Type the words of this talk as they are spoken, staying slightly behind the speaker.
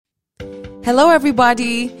Hello,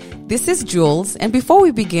 everybody. This is Jules, and before we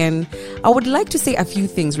begin, I would like to say a few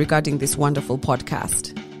things regarding this wonderful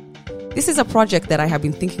podcast. This is a project that I have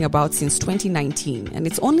been thinking about since 2019, and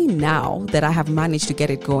it's only now that I have managed to get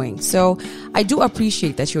it going. So I do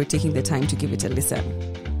appreciate that you're taking the time to give it a listen.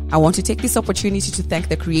 I want to take this opportunity to thank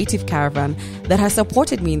the Creative Caravan that has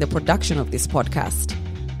supported me in the production of this podcast.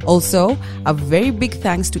 Also, a very big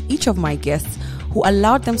thanks to each of my guests who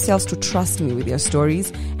allowed themselves to trust me with their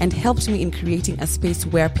stories and helped me in creating a space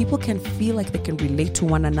where people can feel like they can relate to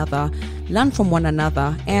one another, learn from one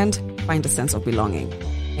another, and find a sense of belonging.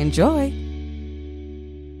 Enjoy!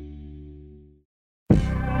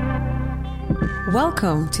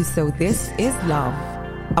 Welcome to So This Is Love,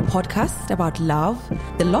 a podcast about love,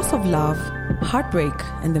 the loss of love, heartbreak,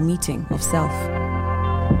 and the meeting of self.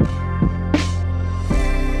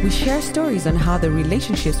 We share stories on how the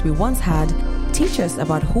relationships we once had teach us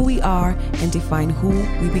about who we are and define who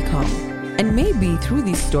we become. And maybe through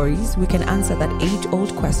these stories, we can answer that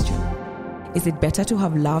age-old question. Is it better to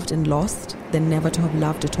have loved and lost than never to have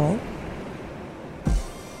loved at all?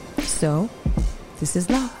 So, this is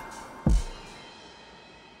love.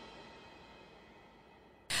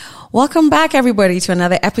 Welcome back, everybody, to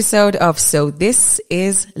another episode of So This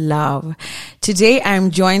Is Love. Today,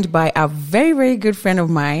 I'm joined by a very, very good friend of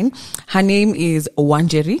mine. Her name is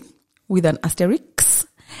Wanjeri, with an asterisk.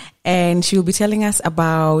 And she will be telling us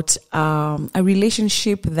about a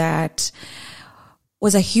relationship that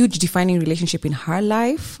was a huge defining relationship in her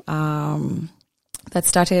life that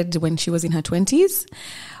started when she was in her 20s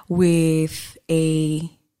with a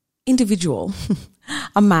individual,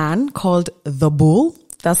 a man called The Bull.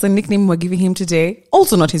 That's the nickname we're giving him today.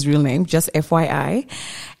 Also not his real name, just FYI.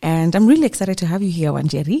 And I'm really excited to have you here,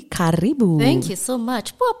 Wanjeri. Karibu. Thank you so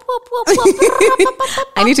much.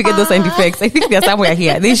 I need to get those sound effects. I think they're somewhere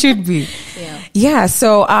here. They should be. Yeah.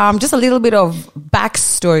 So just a little bit of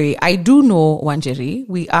backstory. I do know Wanjeri.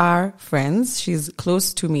 We are friends. She's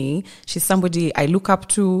close to me. She's somebody I look up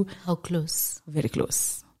to. How close? Very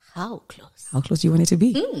close. How close? How close do you want it to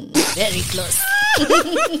be? Very close.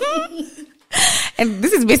 And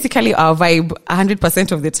this is basically our vibe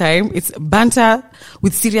 100% of the time. It's banter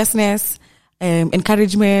with seriousness,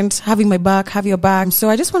 encouragement, having my back, have your back. So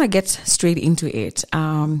I just want to get straight into it.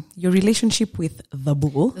 Your relationship with The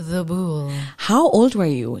Bull. The Bull. How old were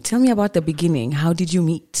you? Tell me about the beginning. How did you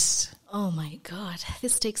meet? Oh my God.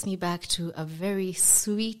 This takes me back to a very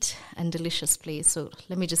sweet and delicious place. So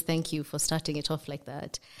let me just thank you for starting it off like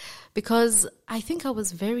that. Because I think I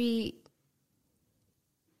was very...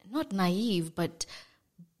 not naive, but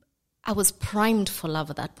I was primed for love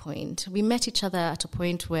at that point. We met each other at a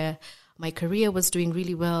point where my career was doing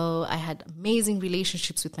really well. I had amazing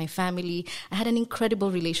relationships with my family. I had an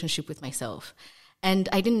incredible relationship with myself. And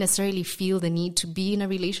I didn't necessarily feel the need to be in a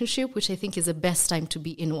relationship, which I think is the best time to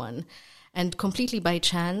be in one. And completely by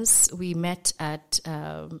chance, we met at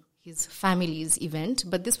his family's event,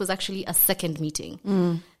 but this was actually a second meeting.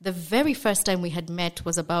 The very first time we had met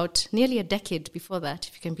was about nearly a decade before that,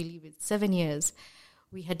 if you can believe it, 7 years.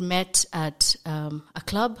 We had met at a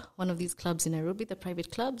club, one of these clubs in Nairobi, the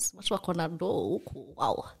private clubs.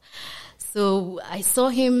 Wow. So I saw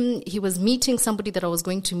him, he was meeting somebody that I was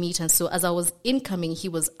going to meet, and so as I was incoming, he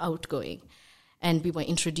was outgoing, and we were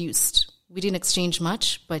introduced. We didn't exchange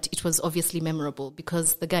much, but it was obviously memorable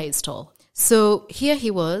because the guy is tall. So here he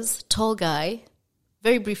was, tall guy,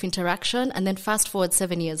 very brief interaction, and then fast forward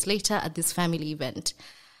 7 years later at this family event.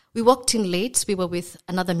 We walked in late, we were with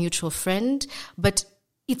another mutual friend, but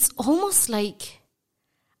it's almost like,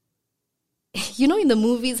 you know, in the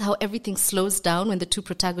movies, how everything slows down when the two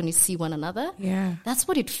protagonists see one another? Yeah. That's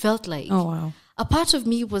what it felt like. Oh, wow. A part of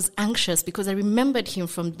me was anxious because I remembered him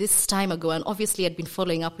from this time ago, and obviously I'd been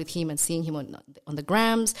following up with him and seeing him on the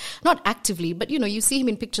grams, not actively, but you know, you see him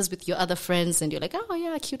in pictures with your other friends and you're like, oh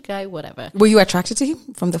yeah, cute guy, whatever. Were you attracted to him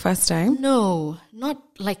from the first time? No, not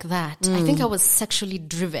like that. I think I was sexually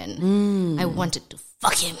driven. I wanted to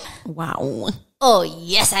fuck him. Wow. Oh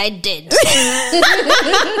yes, I did.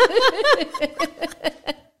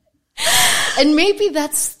 And maybe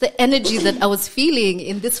that's the energy that I was feeling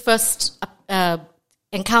in this first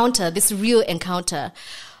encounter, this real encounter.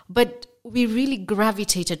 But we really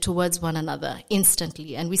gravitated towards one another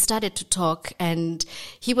instantly. And we started to talk. And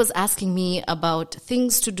he was asking me about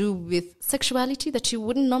things to do with sexuality that you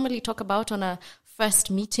wouldn't normally talk about on a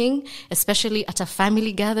first meeting, especially at a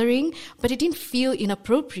family gathering. But it didn't feel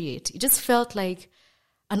inappropriate. It just felt like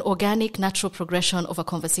an organic, natural progression of a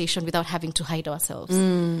conversation without having to hide ourselves.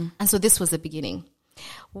 And so this was the beginning.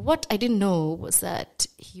 What I didn't know was that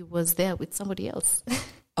he was there with somebody else.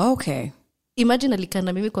 Okay. Imagine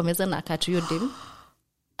alikana mimi kwa meza na akatu hiyo dem.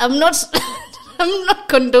 I'm not I'm not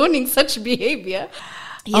condoning such behavior.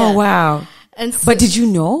 Oh, wow. And so, But did you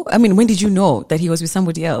know? I mean, when did you know that he was with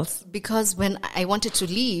somebody else? because when I wanted to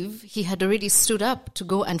leave, he had already stood up to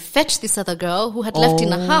go and fetch this other girl who had left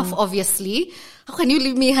in a half, obviously. How can you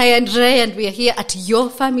leave me high and dry and we are here at your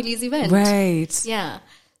family's event? Right. Yeah.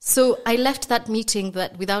 So I left that meeting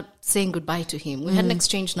without saying goodbye to him. We hadn't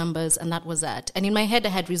exchanged numbers, and that was that. And in my head, I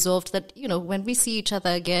had resolved that, when we see each other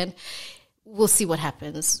again, we'll see what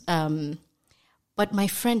happens. But my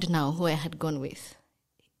friend now, who I had gone with,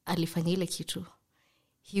 alifanya ile kitu.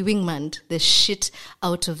 He wingmaned the shit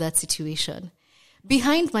out of that situation.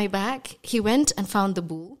 Behind my back, he went and found the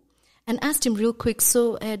bull and asked him real quick,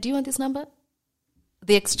 so do you want this number?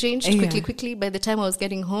 They exchanged quickly. By the time I was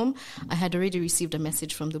getting home, I had already received a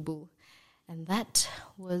message from the bull. And that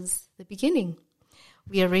was the beginning.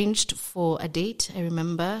 We arranged for a date. I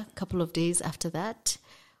remember a couple of days after that,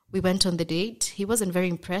 we went on the date. He wasn't very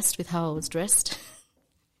impressed with how I was dressed.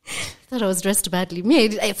 He thought I was dressed badly.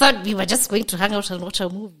 I thought we were just going to hang out and watch a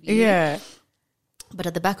movie. Yeah. But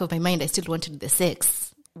at the back of my mind, I still wanted the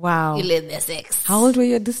sex. Wow. You let the sex. How old were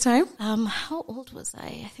you at this time? How old was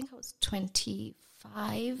I? I think I was 25.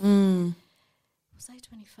 Was I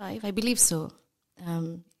 25? I believe so.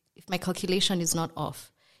 If my calculation is not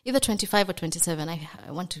off. Either 25 or 27. I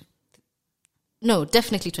want to... No,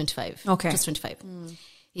 definitely 25. Okay. Just 25.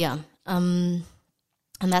 Yeah. And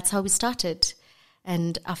that's how we started.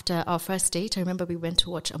 And after our first date, I remember we went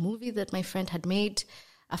to watch a movie that my friend had made.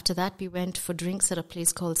 After that, we went for drinks at a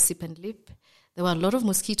place called Sip and Lip. There were a lot of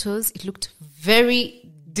mosquitoes. It looked very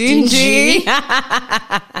dingy.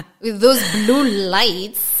 With those blue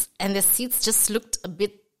lights. And the seats just looked a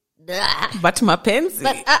bit... But my pens?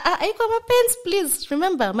 But I got my pens, please.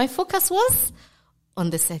 Remember, my focus was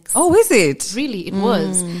on the sex. Oh, is it? Really, it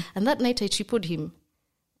was. And that night I cheapoed him.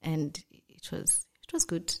 And it was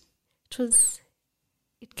good.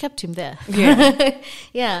 It kept him there. Yeah.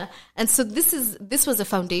 Yeah. And so this was the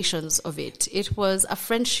foundations of it. It was a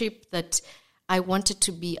friendship that I wanted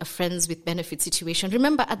to be a friends with benefit situation.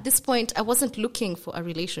 Remember, at this point, I wasn't looking for a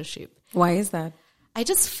relationship. Why is that? I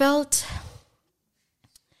just felt,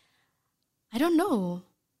 I don't know,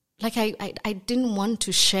 like I didn't want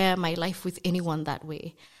to share my life with anyone that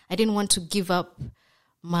way. I didn't want to give up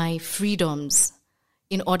my freedoms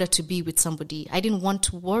in order to be with somebody. I didn't want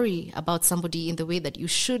to worry about somebody in the way that you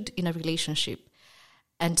should in a relationship.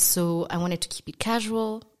 And so I wanted to keep it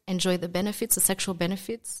casual, enjoy the benefits, the sexual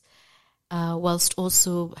benefits, whilst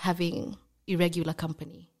also having irregular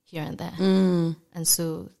company here and there. And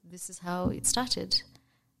so this is how it started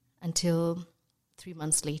until 3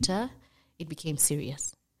 months later, it became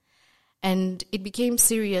serious. And it became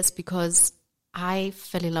serious because I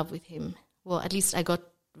fell in love with him. Well, at least I got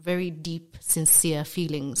very deep, sincere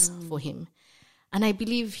feelings for him. And I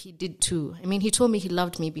believe he did too. I mean, he told me he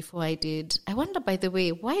loved me before I did. I wonder, by the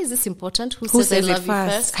way, why is this important? Who says I love you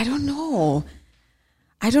first? I don't know.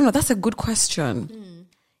 That's a good question.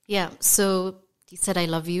 Yeah. So he said, I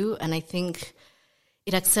love you. And I think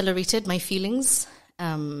it accelerated my feelings.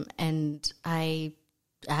 And I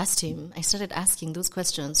asked him, I started asking those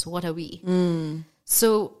questions. What are we?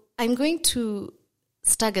 So I'm going to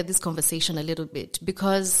stagger this conversation a little bit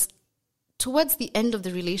because towards the end of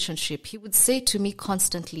the relationship, he would say to me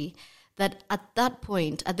constantly that at that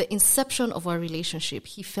point, at the inception of our relationship,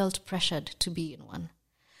 he felt pressured to be in one,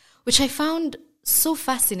 which I found so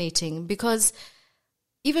fascinating because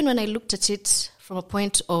even when I looked at it from a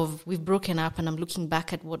point of we've broken up and I'm looking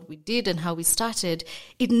back at what we did and how we started,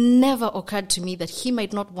 it never occurred to me that he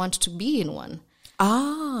might not want to be in one.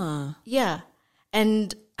 Yeah.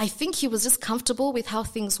 And I think he was just comfortable with how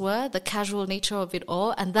things were, the casual nature of it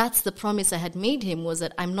all. And that's the promise I had made him, was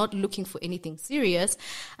that I'm not looking for anything serious.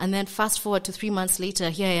 And then fast forward to 3 months later,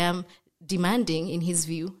 here I am demanding, in his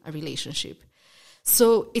view, a relationship.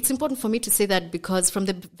 So it's important for me to say that because from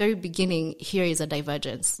the very beginning, here is a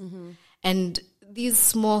divergence. And these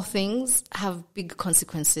small things have big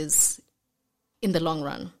consequences in the long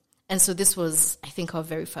run. And so this was, I think, our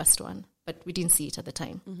very first one, but we didn't see it at the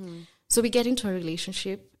time. So we get into a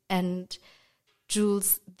relationship, and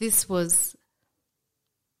Jules,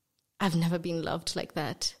 I've never been loved like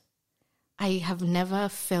that. I have never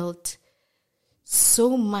felt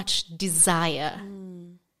so much desire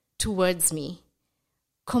towards me,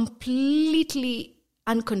 completely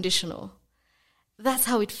unconditional. That's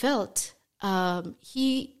how it felt.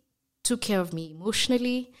 He took care of me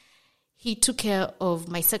emotionally. He took care of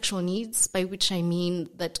my sexual needs, by which I mean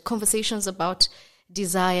that conversations about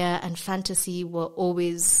desire and fantasy were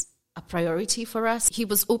always a a priority for us. He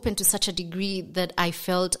was open to such a degree that I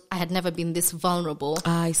felt I had never been this vulnerable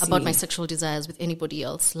about my sexual desires with anybody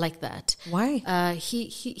else like that. Why?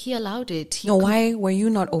 He allowed it. Why were you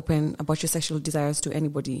not open about your sexual desires to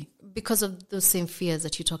anybody? Because of those same fears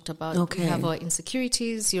that you talked about. Okay. We have our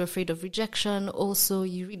insecurities, you're afraid of rejection. Also,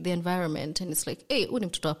 you read the environment and it's like, hey, unim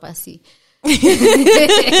mtoto hapa si.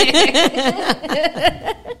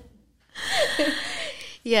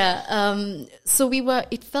 Yeah. So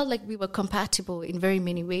it felt like we were compatible in very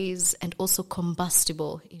many ways and also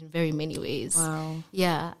combustible in very many ways. Wow.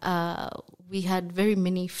 Yeah. We had very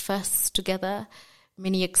many firsts together,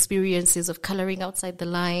 many experiences of coloring outside the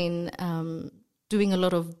line, doing a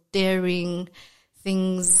lot of daring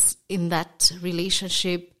things in that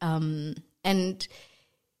relationship. And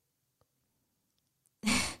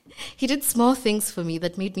he did small things for me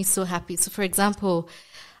that made me so happy. So, for example,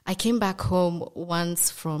 I came back home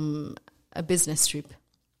once from a business trip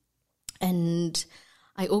and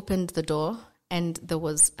I opened the door and there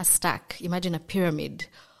was a stack, imagine a pyramid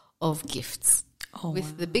of gifts,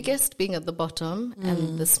 with the biggest being at the bottom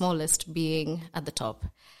and the smallest being at the top.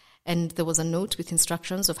 And there was a note with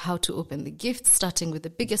instructions of how to open the gifts, starting with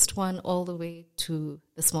the biggest one all the way to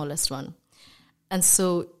the smallest one. And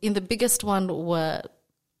so in the biggest one were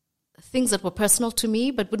things that were personal to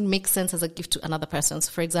me but wouldn't make sense as a gift to another person.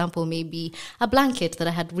 So for example, maybe a blanket that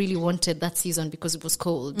I had really wanted that season because it was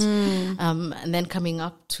cold. And then coming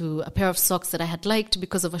up to a pair of socks that I had liked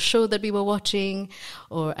because of a show that we were watching,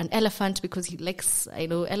 or an elephant because he likes,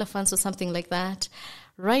 elephants or something like that.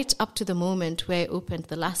 Right up to the moment where I opened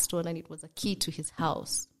the last one and it was a key to his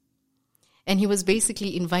house. And he was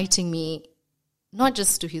basically inviting me not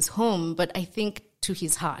just to his home, but I think to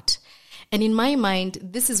his heart. And in my mind,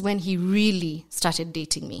 this is when he really started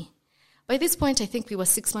dating me. By this point, I think we were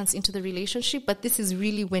 6 months into the relationship, but this is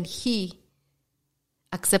really when he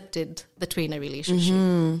accepted that we're in a relationship.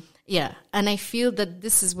 Mm-hmm. Yeah. And I feel that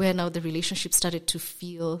this is where now the relationship started to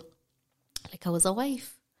feel like I was a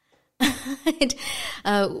wife.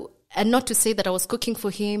 And not to say that I was cooking for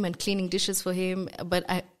him and cleaning dishes for him, but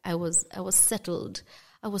I was settled.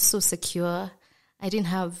 I was so secure. I didn't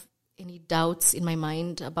have any doubts in my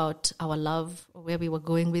mind about our love or where we were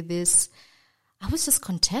going with this. I was just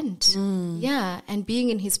content. Yeah. And being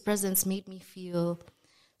in his presence made me feel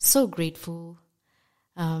so grateful.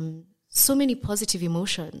 So many positive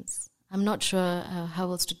emotions. I'm not sure how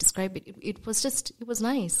else to describe it. It was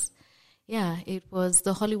nice. Yeah, it was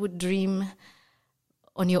the Hollywood dream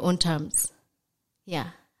on your own terms.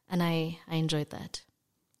 Yeah, and I enjoyed that.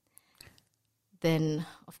 Then,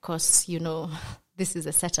 of course, this is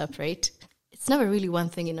a setup, right? It's never really one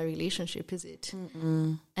thing in a relationship, is it?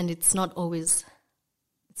 Mm-mm. And it's not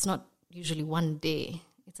usually one day.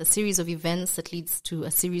 It's a series of events that leads to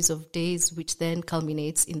a series of days, which then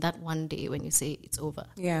culminates in that one day when you say it's over.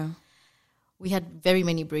 Yeah. We had very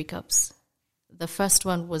many breakups. The first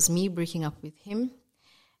one was me breaking up with him,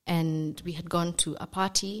 and we had gone to a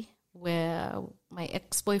party where my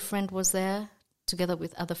ex-boyfriend was there together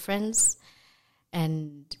with other friends,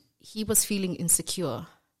 and he was feeling insecure.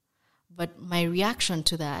 But my reaction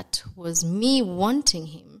to that was me wanting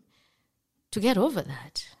him to get over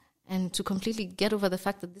that and to completely get over the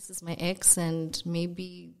fact that this is my ex and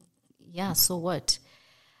maybe, so what?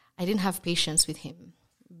 I didn't have patience with him.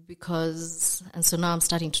 And so now I'm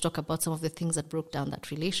starting to talk about some of the things that broke down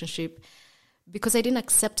that relationship, because I didn't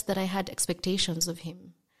accept that I had expectations of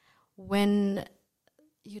him. When,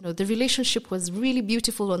 the relationship was really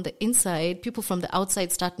beautiful on the inside, people from the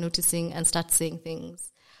outside start noticing and start saying things.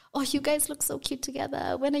 Oh, you guys look so cute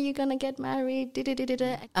together. When are you going to get married?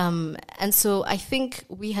 And so I think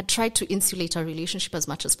we had tried to insulate our relationship as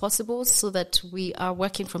much as possible so that we are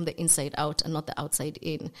working from the inside out and not the outside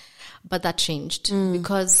in. But that changed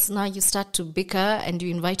because now you start to bicker and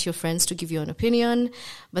you invite your friends to give you an opinion,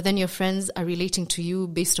 but then your friends are relating to you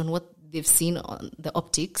based on what they've seen on the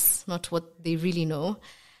optics, not what they really know.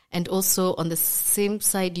 And also on the same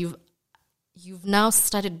side, you've now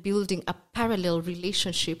started building a parallel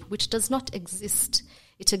relationship which does not exist.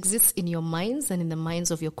 It exists in your minds and in the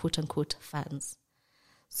minds of your quote-unquote fans.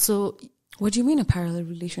 So what do you mean a parallel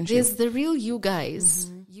relationship? There's the real you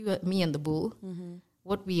guys, you, me and the bull,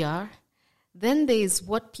 what we are. Then there's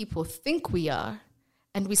what people think we are.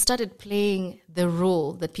 And we started playing the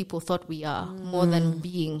role that people thought we are more than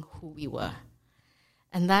being who we were.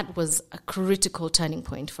 And that was a critical turning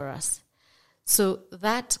point for us. So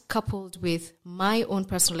that coupled with my own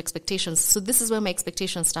personal expectations. So this is where my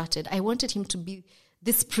expectations started. I wanted him to be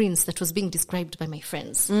this prince that was being described by my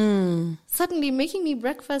friends. Suddenly making me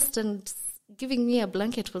breakfast and giving me a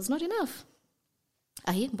blanket was not enough.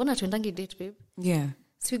 Mbona tuendangi date, babe? Yeah.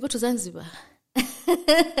 so we go to Zanzibar.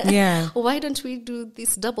 Yeah. Why don't we do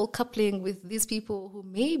this double coupling with these people who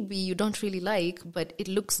maybe you don't really like, but it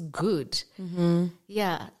looks good? Mm-hmm.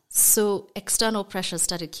 Yeah. So external pressure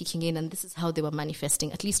started kicking in, and this is how they were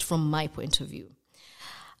manifesting, at least from my point of view.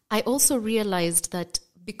 I also realized that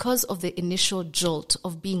because of the initial jolt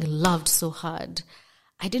of being loved so hard,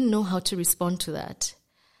 I didn't know how to respond to that.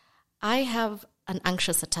 I have an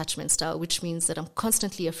anxious attachment style, which means that I'm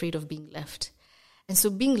constantly afraid of being left. And so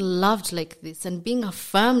being loved like this and being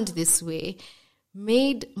affirmed this way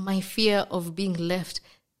made my fear of being left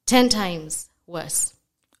 10 times worse.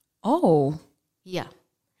 Oh. Yeah.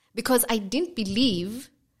 Because I didn't believe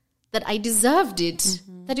that I deserved it.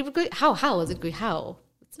 Mm-hmm. That it would go, how was it going? How?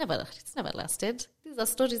 It's never lasted. These are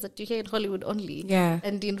stories that you hear in Hollywood only. Yeah.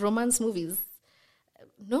 And in romance movies.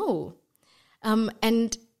 No.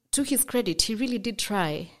 And to his credit, he really did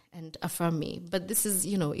try and affirm me. But this is,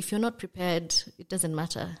 if you're not prepared, it doesn't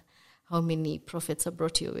matter how many prophets are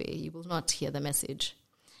brought your way. You will not hear the message.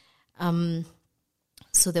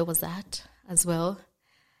 So there was that as well.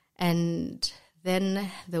 And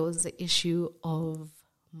then there was the issue of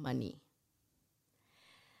money.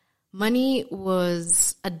 Money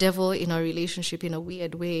was a devil in our relationship in a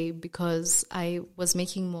weird way because I was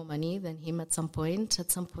making more money than him at some point.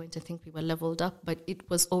 At some point, I think we were leveled up, but it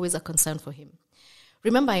was always a concern for him.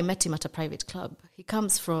 Remember, I met him at a private club. He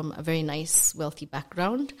comes from a very nice, wealthy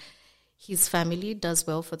background. His family does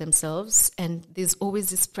well for themselves, and there's always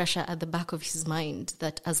this pressure at the back of his mind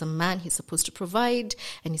that as a man, he's supposed to provide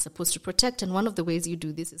and he's supposed to protect, and one of the ways you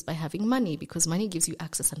do this is by having money, because money gives you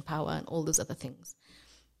access and power and all those other things.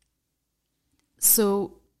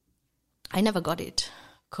 So I never got it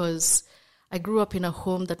because I grew up in a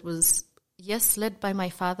home that was, yes, led by my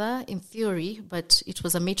father in theory, but it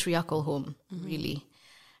was a matriarchal home, really.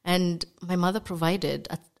 And my mother provided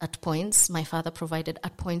at points. My father provided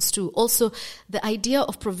at points too. Also, the idea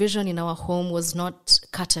of provision in our home was not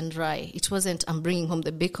cut and dry. It wasn't, I'm bringing home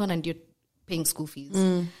the bacon and you're paying school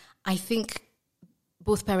fees. I think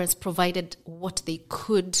both parents provided what they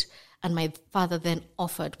could, and my father then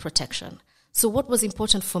offered protection. So what was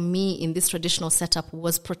important for me in this traditional setup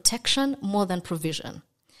was protection more than provision.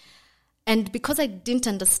 And because I didn't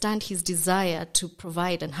understand his desire to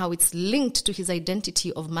provide and how it's linked to his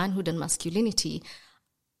identity of manhood and masculinity,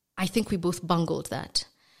 I think we both bungled that.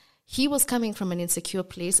 He was coming from an insecure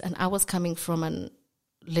place and I was coming from an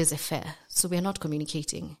laissez-faire. So we're not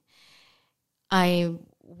communicating. I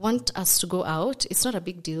want us to go out. It's not a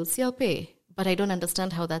big deal. See, I'll pay. But I don't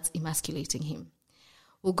understand how that's emasculating him.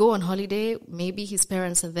 We'll go on holiday, maybe his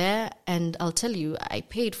parents are there, and I'll tell you, I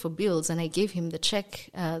paid for bills and I gave him the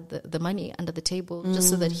check, the money under the table,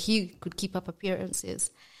 just so that he could keep up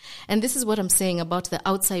appearances. And this is what I'm saying about the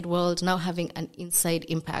outside world now having an inside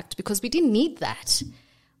impact, because we didn't need that.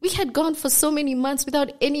 We had gone for so many months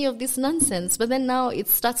without any of this nonsense, but then now it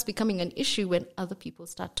starts becoming an issue when other people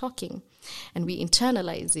start talking, and we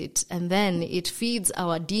internalize it, and then it feeds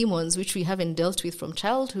our demons, which we haven't dealt with from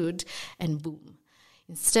childhood, and boom.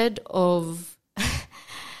 Instead of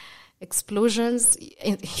explosions,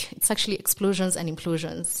 it's actually explosions and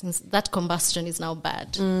implosions. Since that combustion is now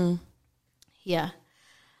bad. Yeah.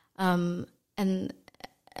 And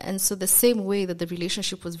so the same way that the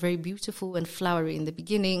relationship was very beautiful and flowery in the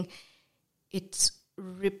beginning, it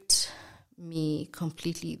ripped me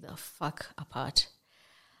completely the fuck apart.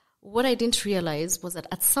 What I didn't realize was that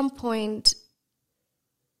at some point,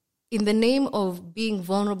 in the name of being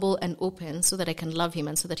vulnerable and open so that I can love him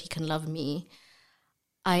and so that he can love me,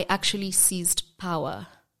 I actually seized power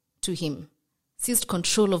to him, seized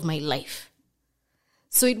control of my life.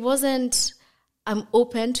 So it wasn't, I'm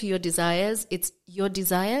open to your desires, it's your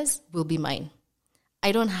desires will be mine.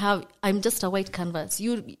 I'm just a white canvas.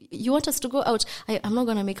 You want us to go out, I'm not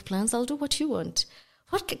going to make plans, I'll do what you want.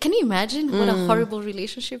 Can you imagine what a horrible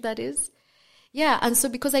relationship that is? Yeah, and so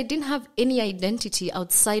because I didn't have any identity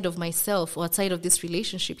outside of myself or outside of this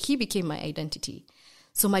relationship, he became my identity.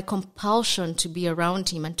 So my compulsion to be around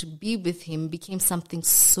him and to be with him became something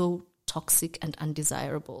so toxic and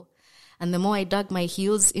undesirable. And the more I dug my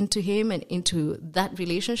heels into him and into that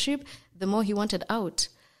relationship, the more he wanted out.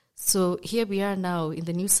 So here we are now in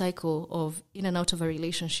the new cycle of in and out of a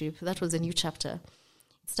relationship. That was a new chapter.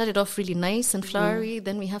 It started off really nice and flowery.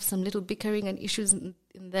 Then we have some little bickering and issues in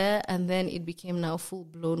there. And then it became now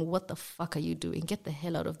full-blown, what the fuck are you doing? Get the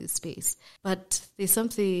hell out of this space. But there's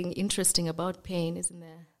something interesting about pain, isn't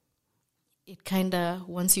there? It kind of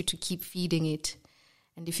wants you to keep feeding it.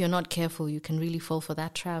 And if you're not careful, you can really fall for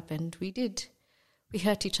that trap. And we did. We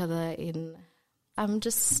hurt each other in... I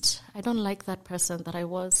don't like that person that I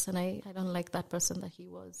was, and I don't like that person that he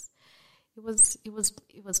was. It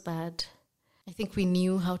it was bad. I think we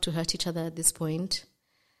knew how to hurt each other at this point.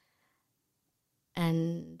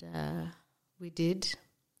 And we did.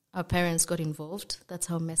 Our parents got involved. That's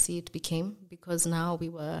how messy it became, because now we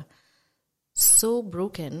were so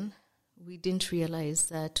broken, we didn't realize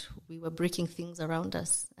that we were breaking things around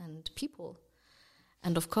us and people.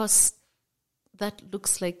 And of course, that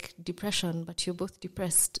looks like depression, but you're both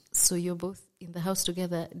depressed. So you're both in the house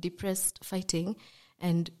together, depressed, fighting,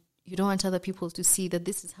 and you don't want other people to see that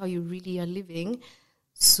this is how you really are living.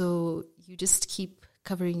 So you just keep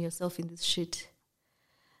covering yourself in this shit.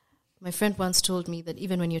 My friend once told me that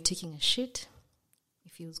even when you're taking a shit,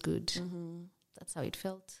 it feels good. Mm-hmm. That's how it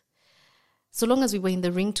felt. So long as we were in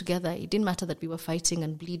the ring together, it didn't matter that we were fighting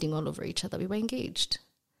and bleeding all over each other. We were engaged.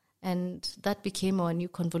 And that became our new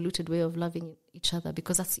convoluted way of loving each other,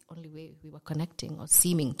 because that's the only way we were connecting or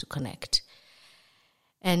seeming to connect.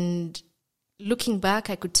 And looking back,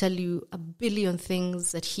 I could tell you a billion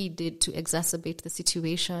things that he did to exacerbate the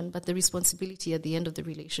situation, but the responsibility at the end of the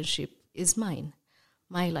relationship is mine.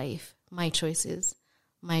 My life, my choices,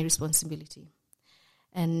 my responsibility.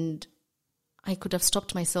 And I could have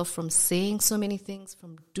stopped myself from saying so many things,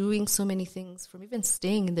 from doing so many things, from even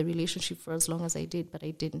staying in the relationship for as long as I did, but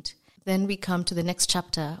I didn't. Then we come to the next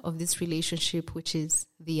chapter of this relationship, which is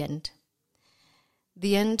the end.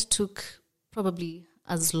 The end took probably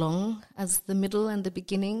as long as the middle and the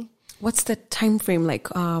beginning. What's the time frame like?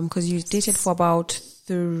 Because you dated for about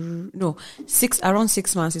around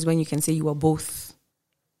 6 months is when you can say you were both.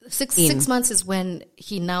 Six months is when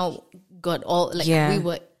he now got all, we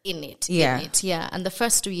were in it. And the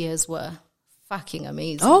first 2 years were fucking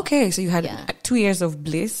amazing. Okay, so you had 2 years of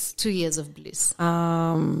bliss. 2 years of bliss.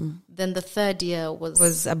 Then the third year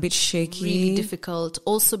was a bit shaky. Really difficult.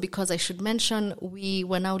 Also because I should mention, we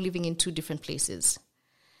were now living in two different places.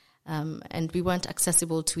 And we weren't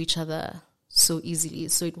accessible to each other so easily.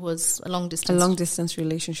 So it was a long distance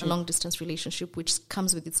relationship, which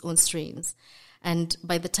comes with its own strains. And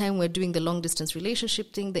by the time we're doing the long distance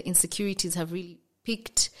relationship thing, the insecurities have really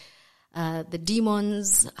peaked. The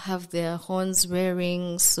demons have their horns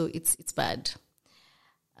rearing, so it's bad.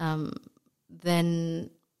 Then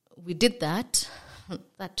we did that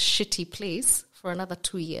shitty place for another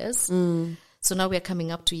 2 years. So now we're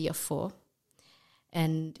coming up to year 4.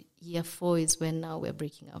 And year 4 is when now we're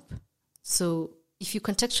breaking up. So if you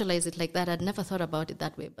contextualize it like that, I'd never thought about it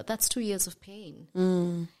that way, but that's 2 years of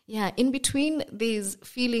pain. Yeah, in between these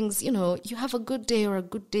feelings, you have a good day or a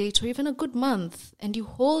good date or even a good month, and you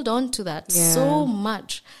hold on to that so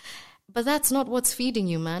much. But that's not what's feeding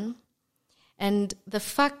you, man. And the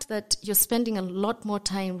fact that you're spending a lot more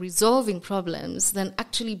time resolving problems than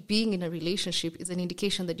actually being in a relationship is an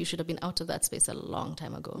indication that you should have been out of that space a long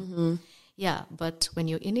time ago. Mm-hmm. Yeah, but when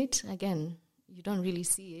you're in it, again, you don't really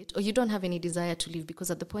see it, or you don't have any desire to leave, because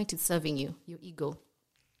at the point it's serving you, your ego.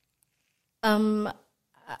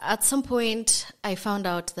 At some point, I found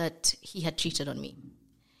out that he had cheated on me.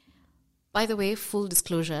 By the way, full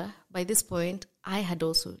disclosure, by this point, I had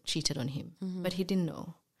also cheated on him, but he didn't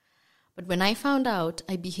know. But when I found out,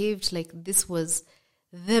 I behaved like this was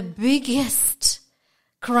the biggest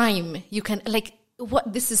crime you can,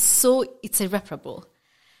 it's irreparable.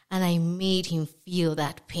 And I made him feel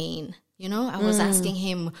that pain. I was asking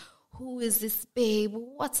him, who is this babe?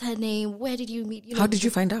 What's her name? Where did you meet? How did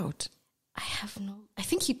you find out? I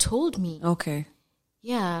think he told me. Okay.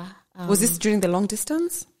 Yeah. Was this during the long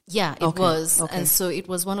distance? Yeah, it was. Okay. And so it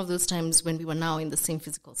was one of those times when we were now in the same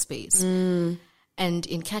physical space. And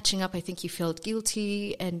in catching up, I think he felt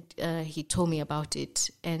guilty, and he told me about it,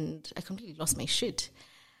 and I completely lost my shit.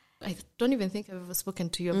 I don't even think I've ever spoken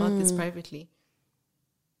to you about this privately.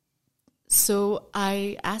 So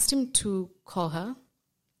I asked him to call her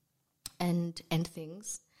and end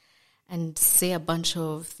things and say a bunch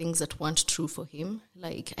of things that weren't true for him.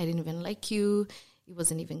 Like, I didn't even like you. It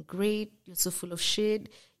wasn't even great. You're so full of shit.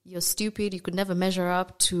 You're stupid. You could never measure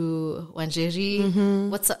up to Wanjeri.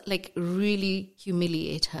 Really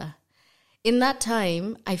humiliate her. In that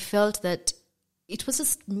time, I felt that it was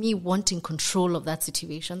just me wanting control of that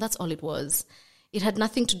situation. That's all it was. It had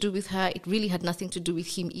nothing to do with her. It really had nothing to do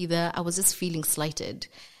with him either. I was just feeling slighted.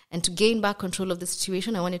 And to gain back control of the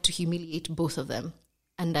situation, I wanted to humiliate both of them.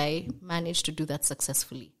 And I managed to do that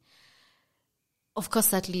successfully. Of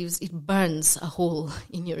course, it burns a hole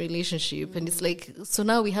in your relationship. And it's like, so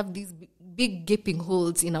now we have these big gaping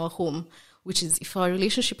holes in our home, which is, if our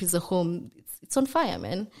relationship is a home, it's on fire,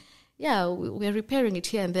 man. Yeah, we're repairing it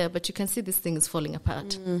here and there, but you can see this thing is falling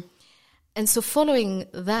apart. And so following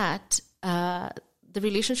that, the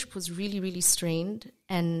relationship was really, really strained.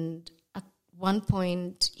 And at one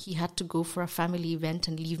point, he had to go for a family event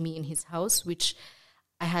and leave me in his house, which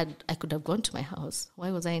I could have gone to my house.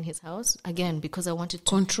 Why was I in his house? Again, because I wanted to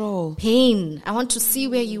control. Pain. I want to see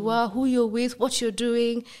where you are, who you're with, what you're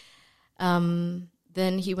doing.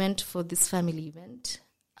 Then he went for this family event.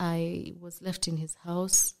 I was left in his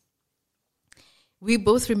house. We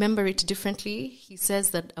both remember it differently. He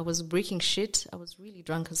says that I was breaking shit. I was really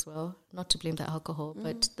drunk as well. Not to blame the alcohol,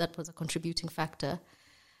 but that was a contributing factor.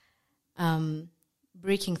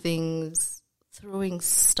 Breaking things, throwing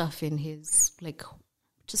stuff in his, like,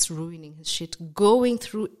 just ruining his shit, going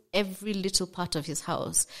through every little part of his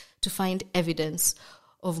house to find evidence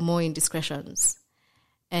of more indiscretions.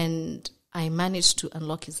 And I managed to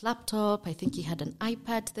unlock his laptop. I think he had an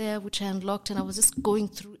iPad there, which I unlocked, and I was just going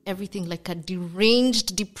through everything like a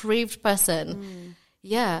deranged, depraved person.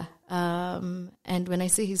 Yeah. And when I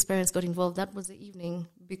say his parents got involved, that was the evening,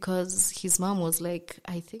 because his mom was like,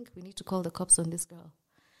 I think we need to call the cops on this girl.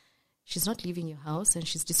 She's not leaving your house and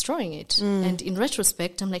she's destroying it. And in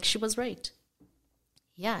retrospect, I'm like, she was right.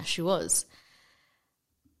 Yeah, she was.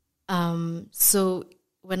 So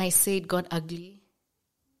when I say it got ugly,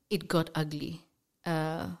 it got ugly.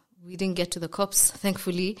 We didn't get to the cops,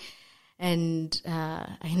 thankfully. And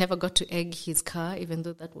I never got to egg his car, even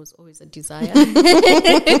though that was always a desire.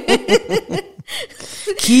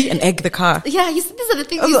 Key and egg the car. Yeah, these are the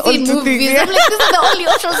things you see in movies. I'm like, these are the only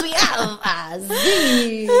options we have.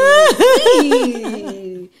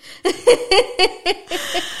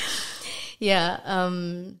 Yeah,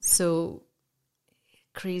 so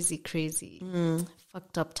crazy,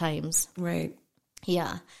 fucked up times. Right.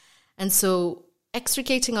 Yeah. And so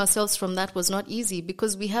extricating ourselves from that was not easy,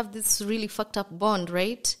 because we have this really fucked up bond,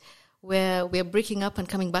 right? Where we're breaking up and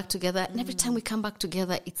coming back together. And every time we come back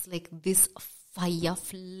together, it's like this fire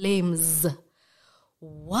flames.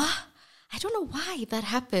 What? I don't know why that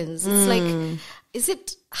happens. It's like, is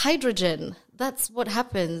it hydrogen? That's what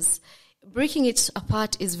happens. Breaking it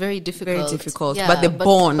apart is very difficult. Very difficult. Yeah, but the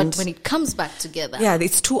bond. But when it comes back together. Yeah,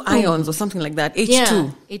 it's two ions or something like that. H2.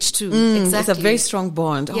 Yeah, H2, exactly. It's a very strong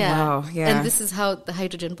bond. Oh, wow. Yeah. And this is how the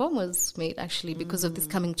hydrogen bomb was made, actually, because of this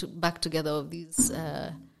coming back together of these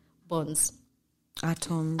bonds.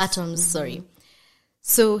 Atoms, sorry.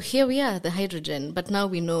 So here we are, the hydrogen. But now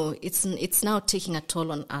we know it's now taking a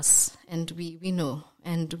toll on us. And we know.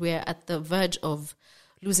 And we're at the verge of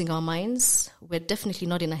losing our minds. We're definitely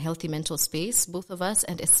not in a healthy mental space, both of us,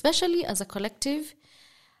 and especially as a collective,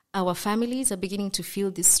 our families are beginning to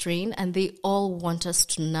feel this strain, and they all want us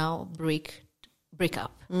to now break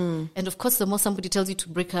up. And of course, the more somebody tells you to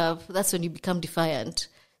break up, that's when you become defiant.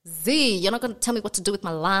 You're not going to tell me what to do with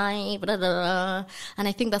my life, blah, blah, blah. And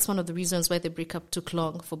I think that's one of the reasons why the breakup took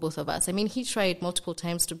long for both of us. I mean, he tried multiple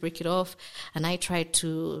times to break it off, and I tried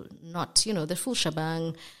to not, the full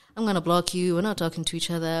shebang. I'm going to block you, we're not talking to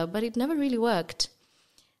each other. But it never really worked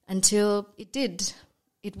until it did.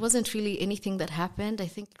 It wasn't really anything that happened. I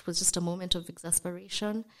think it was just a moment of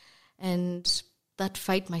exasperation. And that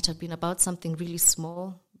fight might have been about something really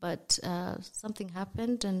small. But something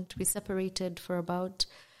happened and we separated for about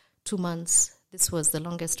 2 months. This was the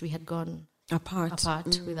longest we had gone apart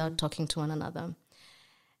without talking to one another.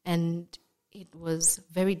 And it was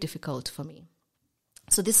very difficult for me.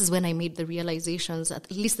 So this is when I made the realizations,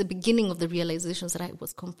 at least the beginning of the realizations, that I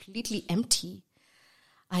was completely empty.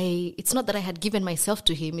 It's not that I had given myself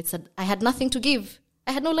to him. It's that I had nothing to give.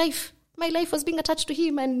 I had no life. My life was being attached to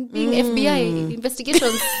him and being FBI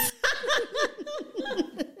investigations.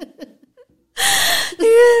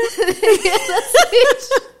 Yeah, that's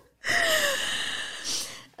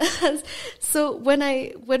it. So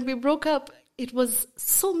when we broke up, it was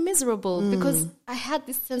so miserable because I had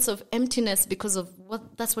this sense of emptiness because of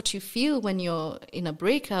that's what you feel when you're in a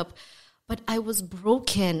breakup. But I was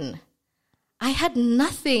broken. I had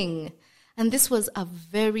nothing. And this was a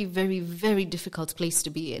very, very, very difficult place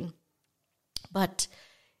to be in. But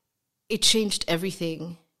it changed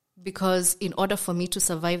everything, because in order for me to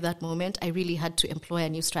survive that moment, I really had to employ a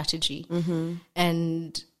new strategy.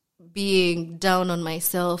 And being down on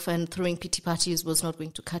myself and throwing pity parties was not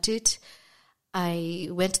going to cut it. I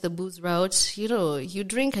went the booze route. You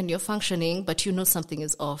drink and you're functioning, but something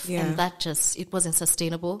is off. Yeah. And that it wasn't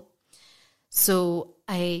sustainable. So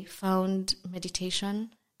I found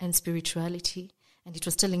meditation and spirituality. And it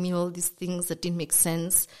was telling me all these things that didn't make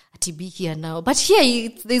sense. To be here now. But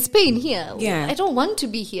here, there's pain here. Yeah. I don't want to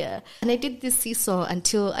be here. And I did this seesaw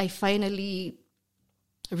until I finally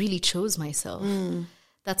really chose myself.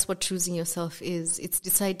 That's what choosing yourself is. It's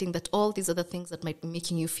deciding that all these other things that might be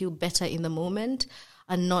making you feel better in the moment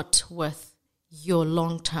are not worth your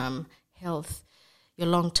long-term health, your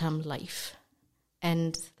long-term life.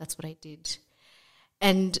 And that's what I did.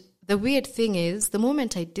 And the weird thing is, the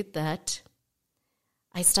moment I did that,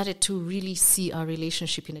 I started to really see our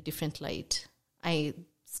relationship in a different light. I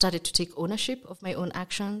started to take ownership of my own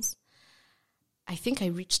actions. I think I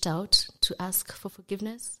reached out to ask for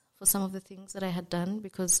forgiveness for some of the things that I had done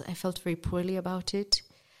because I felt very poorly about it.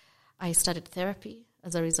 I started therapy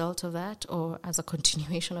as a result of that, or as a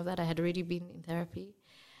continuation of that. I had already been in therapy.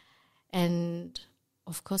 And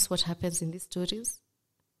of course, what happens in these stories?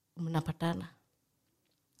 Mnapatana.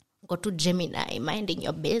 Go to Gemini, minding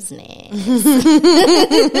your business.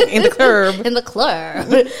 In the club. In the club.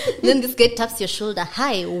 Then this guy taps your shoulder.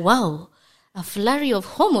 Hi, wow. A flurry of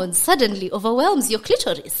hormones suddenly overwhelms your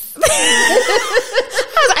clitoris.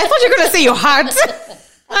 I thought you were going to say your heart.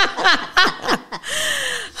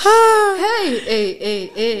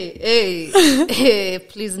 Hey,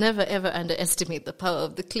 please never ever underestimate the power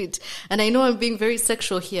of the clit. And I know I'm being very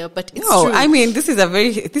sexual here, but it's true. I mean, this is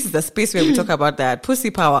a space where we talk about that pussy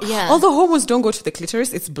power. Yeah. Although hormones don't go to the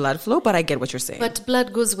clitoris, it's blood flow, but I get what you're saying. But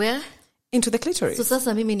blood goes where? Into the clitoris. So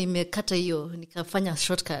sasa mimi nimekata hiyo, nikafanya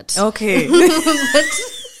shortcut. Okay.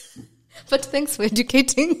 But thanks for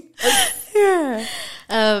educating.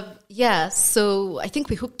 Yeah. So I think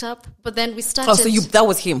we hooked up, but then we started. Oh, so that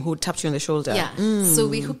was him who tapped you on the shoulder. Yeah. So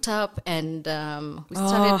we hooked up and we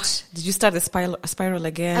started. Did you start a spiral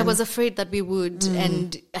again? I was afraid that we would,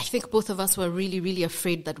 and I think both of us were really, really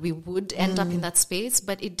afraid that we would end up in that space,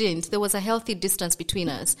 but it didn't. There was a healthy distance between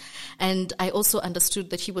us, and I also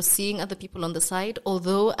understood that he was seeing other people on the side,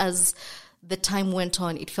 although as the time went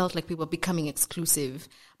on, it felt like we were becoming exclusive.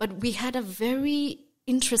 But we had a very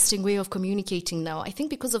interesting way of communicating now. I think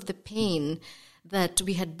because of the pain that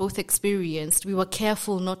we had both experienced, we were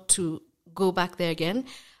careful not to go back there again,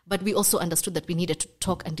 but we also understood that we needed to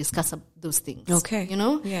talk and discuss those things. Okay.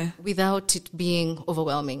 Yeah. Without it being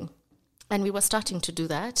overwhelming. And we were starting to do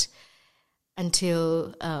that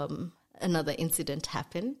until another incident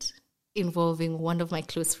happened involving one of my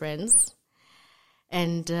close friends.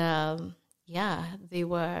 And they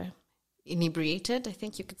were inebriated, I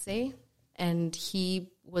think you could say. And he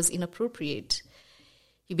was inappropriate.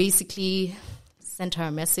 He basically sent her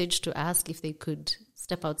a message to ask if they could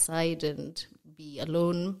step outside and be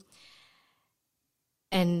alone.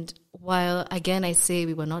 And while, again, I say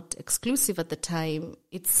we were not exclusive at the time,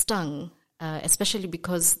 it stung, especially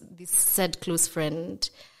because this said close friend,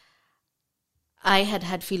 I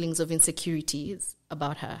had feelings of insecurities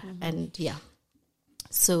about her. Mm-hmm. And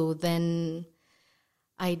so then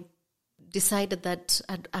I decided that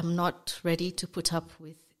I'm not ready to put up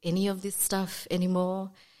with any of this stuff anymore,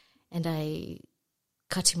 and I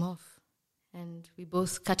cut him off, and we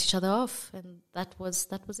both cut each other off, and that was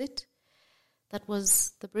it. That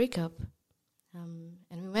was the breakup, and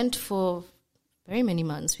we went for very many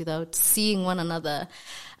months without seeing one another.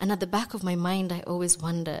 And at the back of my mind, I always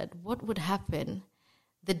wondered what would happen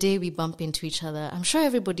the day we bump into each other. I'm sure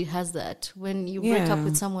everybody has that when you break up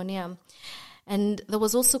with someone. Yeah. And there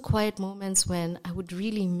was also quiet moments when I would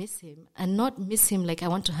really miss him, and not miss him like I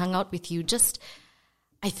want to hang out with you. Just,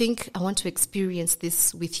 I think I want to experience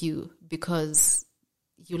this with you because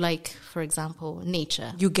you like, for example,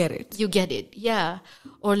 nature. You get it. Yeah.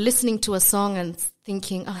 Or listening to a song and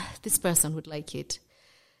thinking, this person would like it.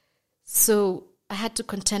 So I had to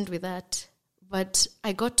contend with that. But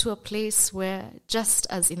I got to a place where, just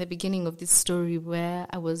as in the beginning of this story, where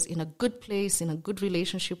I was in a good place, in a good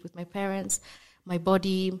relationship with my parents, my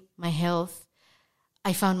body, my health,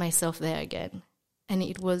 I found myself there again. And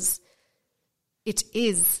it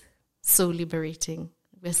is so liberating.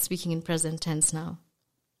 We're speaking in present tense now.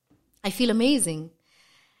 I feel amazing.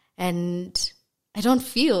 And I don't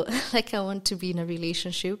feel like I want to be in a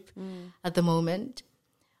relationship at the moment.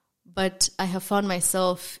 But I have found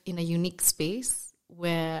myself in a unique space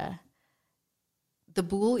where the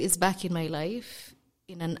bull is back in my life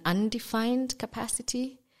in an undefined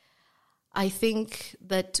capacity. I think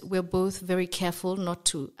that we're both very careful not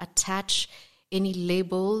to attach any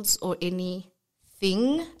labels or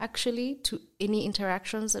anything, actually, to any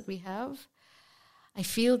interactions that we have. I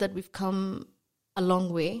feel that we've come a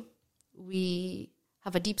long way. We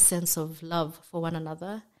have a deep sense of love for one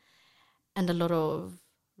another and a lot of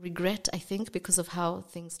regret, I think, because of how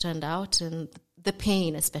things turned out, and the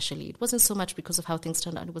pain especially. It wasn't so much because of how things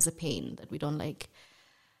turned out, it was the pain that we don't like.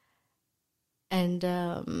 And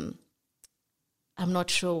I'm not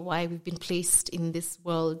sure why we've been placed in this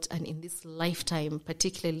world and in this lifetime,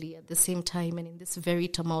 particularly at the same time and in this very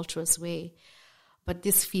tumultuous way. But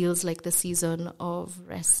this feels like the season of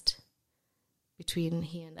rest between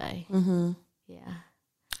he and I. Mm-hmm. Yeah.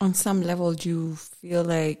 On some level, do you feel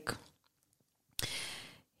like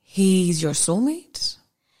he's your soulmate?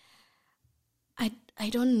 I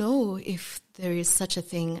don't know if there is such a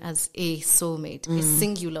thing as a soulmate, a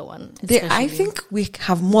singular one. I think we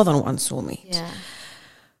have more than one soulmate. Yeah.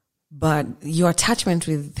 But your attachment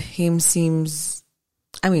with him seems,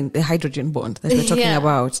 the hydrogen bond that we're talking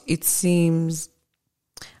about, it seems,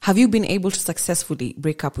 have you been able to successfully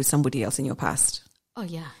break up with somebody else in your past? Oh,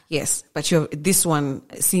 yeah. Yes, but this one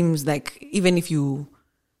seems like even if you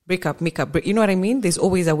break up, you know what I mean? There's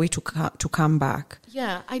always a way to come back.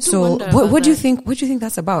 Yeah, I do so wonder. What do you think? What do you think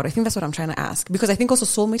that's about? I think that's what I'm trying to ask, because I think also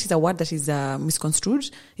soulmate is a word that is misconstrued.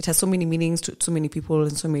 It has so many meanings to so many people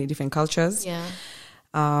and so many different cultures. Yeah.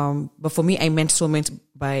 But for me, I meant soulmate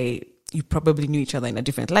by you probably knew each other in a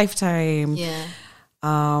different lifetime. Yeah.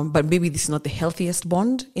 But maybe this is not the healthiest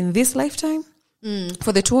bond in this lifetime.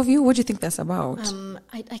 For the two of you, what do you think that's about?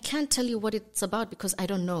 I can't tell you what it's about because I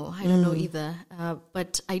don't know. I don't know either.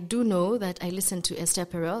 But I do know that I listened to Esther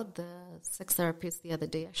Perel, the sex therapist, the other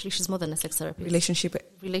day. Actually, she's more than a sex therapist.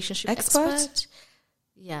 Relationship expert?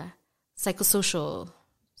 Yeah. Psychosexual.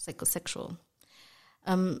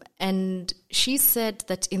 And she said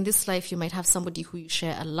that in this life, you might have somebody who you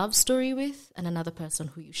share a love story with and another person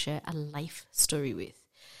who you share a life story with.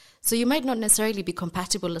 So you might not necessarily be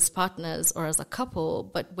compatible as partners or as a couple,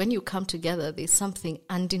 but when you come together, there's something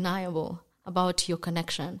undeniable about your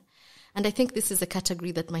connection. And I think this is a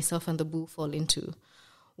category that myself and the Bull fall into.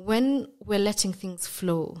 When we're letting things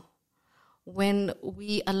flow, when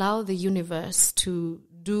we allow the universe to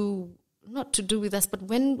do, not to do with us, but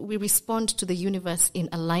when we respond to the universe in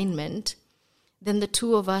alignment, then the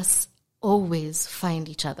two of us always find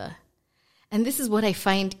each other. And this is what I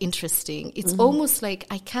find interesting. It's almost like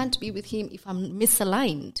I can't be with him if I'm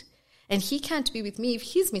misaligned. And he can't be with me if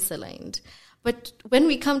he's misaligned. But when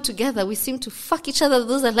we come together, we seem to fuck each other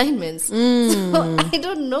those alignments. So I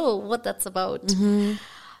don't know what that's about.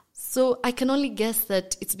 So I can only guess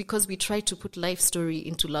that it's because we try to put life story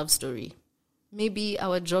into love story. Maybe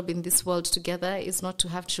our job in this world together is not to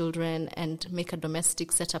have children and make a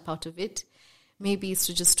domestic setup out of it. Maybe it's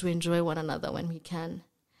to enjoy one another when we can.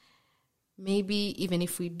 Maybe even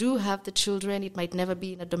if we do have the children, it might never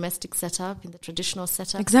be in a domestic setup, in the traditional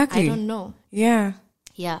setup. Exactly. I don't know. Yeah.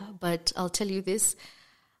 Yeah, but I'll tell you this.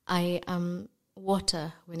 I am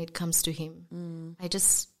water when it comes to him. I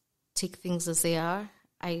just take things as they are.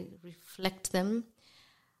 I reflect them.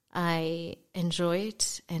 I enjoy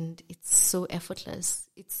it, and it's so effortless.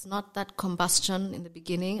 It's not that combustion in the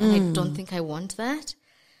beginning, and I don't think I want that.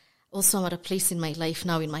 Also, I'm at a place in my life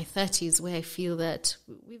now in my 30s where I feel that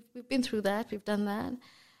we've been through that, we've done that.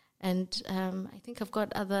 And I think I've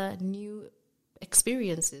got other new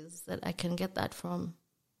experiences that I can get that from.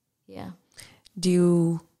 Yeah. Do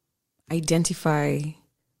you identify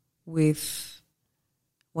with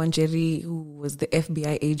Wanjeri, who was the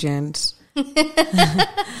FBI agent, the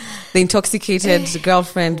intoxicated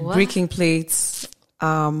girlfriend, breaking plates?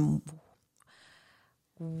 How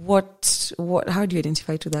do you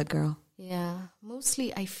identify to that girl? Yeah,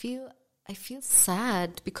 mostly I feel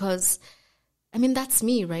sad because, that's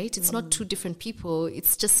me, right? It's not two different people.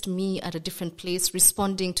 It's just me at a different place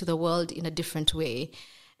responding to the world in a different way.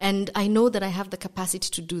 And I know that I have the capacity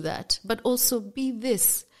to do that, but also be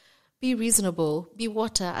reasonable, be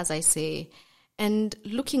water, as I say. And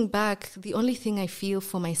looking back, the only thing I feel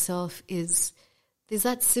for myself is there's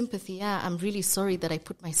that sympathy. Yeah, I'm really sorry that I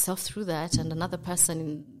put myself through that and another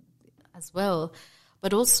person as well.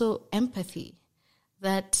 But also empathy,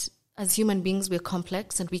 that as human beings, we're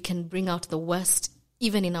complex and we can bring out the worst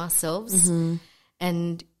even in ourselves.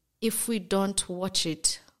 And if we don't watch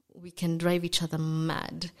it, we can drive each other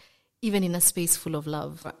mad, even in a space full of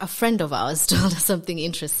love. A friend of ours told us something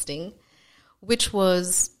interesting, which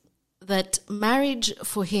was that marriage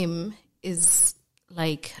for him is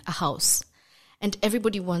like a house. And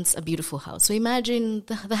everybody wants a beautiful house. So imagine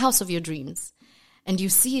the house of your dreams. And you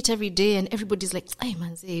see it every day and everybody's like, hey,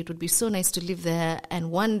 manze, it would be so nice to live there. And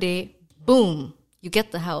one day, boom, you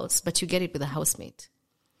get the house, but you get it with a housemate.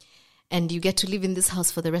 And you get to live in this house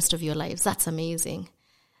for the rest of your lives. That's amazing.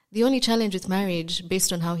 The only challenge with marriage,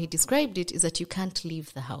 based on how he described it, is that you can't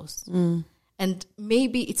leave the house. And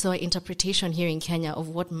maybe it's our interpretation here in Kenya of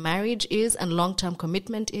what marriage is and long-term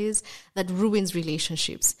commitment is that ruins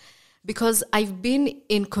relationships. Because I've been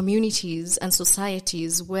in communities and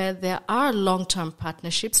societies where there are long-term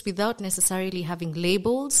partnerships without necessarily having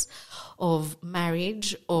labels of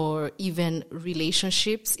marriage or even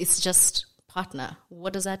relationships. It's just partner.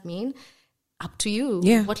 What does that mean? Up to you.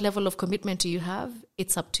 Yeah. What level of commitment do you have?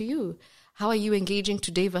 It's up to you. How are you engaging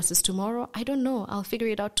today versus tomorrow? I don't know. I'll figure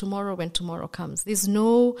it out tomorrow when tomorrow comes. There's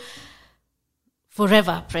no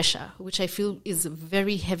forever pressure, which I feel is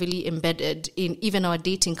very heavily embedded in even our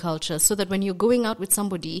dating culture, so that when you're going out with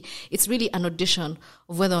somebody, it's really an audition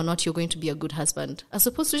of whether or not you're going to be a good husband, as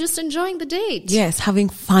opposed to just enjoying the date. Yes, having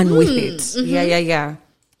fun with it. Mm-hmm.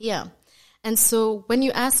 Yeah. And so when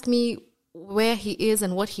you ask me where he is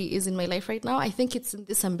and what he is in my life right now, I think it's in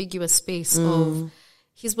this ambiguous space of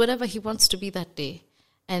he's whatever he wants to be that day,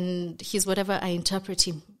 and he's whatever I interpret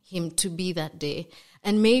him to be that day.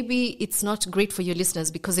 And maybe it's not great for your listeners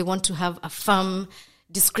because they want to have a firm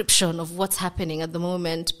description of what's happening at the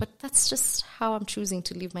moment, but that's just how I'm choosing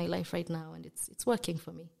to live my life right now, and it's working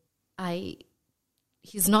for me.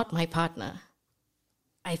 He's not my partner.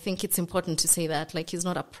 I think it's important to say that. Like, he's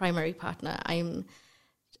not a primary partner. I'm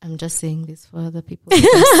just saying this for other people.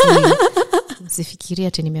 Msifikiri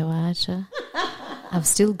ati nimewaacha. I've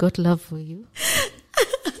still got love for you.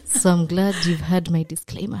 So I'm glad you've heard my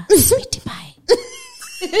disclaimer. Sweetie pie.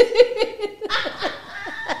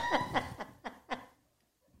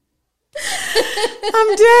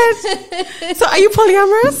 I'm dead. So are you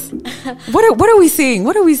polyamorous? What are we saying?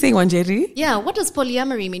 What are we saying, Wanjeri? Yeah, what does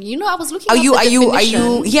polyamory mean? You know, I was looking Are up you the are you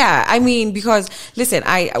definition. yeah, I mean, because listen,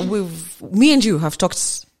 me and you have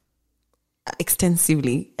talked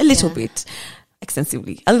extensively, a little bit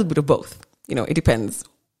of both. You know, it depends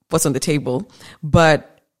what's on the table, but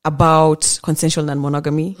about consensual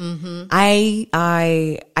non-monogamy. Mm-hmm.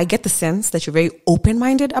 I get the sense that you're very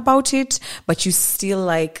open-minded about it, but you still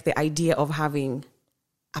like the idea of having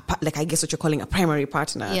I guess what you're calling a primary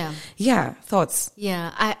partner. Yeah. Thoughts?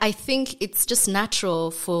 Yeah. I think it's just natural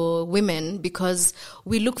for women because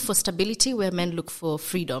we look for stability where men look for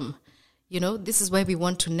freedom. You know, this is why we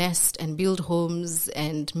want to nest and build homes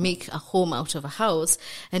and make a home out of a house.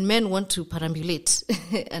 And men want to perambulate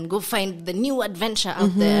and go find the new adventure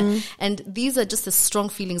out there. And these are just the strong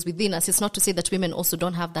feelings within us. It's not to say that women also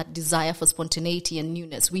don't have that desire for spontaneity and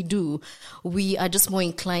newness. We do. We are just more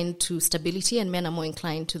inclined to stability, and men are more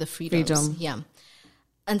inclined to the freedom. Yeah.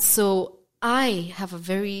 And so I have a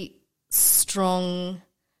very strong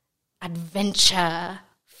adventure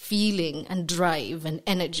feeling and drive and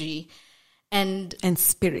energy. And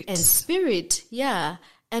spirit, yeah.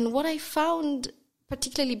 And what I found,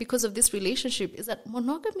 particularly because of this relationship, is that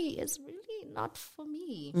monogamy is really not for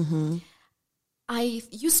me. Mm-hmm. I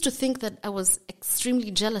used to think that I was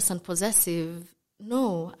extremely jealous and possessive.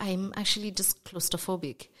 No, I'm actually just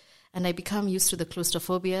claustrophobic. And I become used to the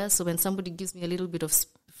claustrophobia. So when somebody gives me a little bit of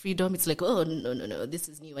freedom, it's like, oh, no, this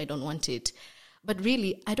is new. I don't want it. But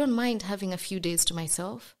really, I don't mind having a few days to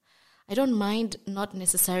myself. I don't mind not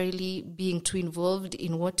necessarily being too involved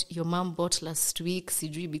in what your mom bought last week,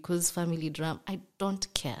 Sidri, because family drama. I don't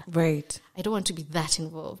care. Right. I don't want to be that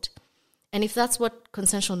involved. And if that's what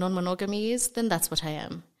consensual non-monogamy is, then that's what I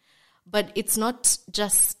am. But it's not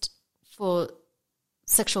just for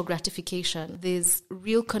sexual gratification. There's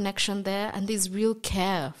real connection there, and there's real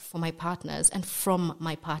care for my partners and from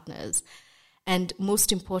my partners. And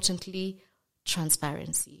most importantly,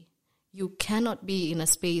 transparency. You cannot be in a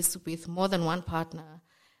space with more than one partner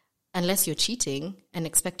unless you're cheating and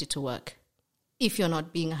expect it to work, if you're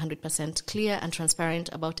not being 100% clear and transparent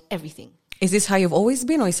about everything. Is this how you've always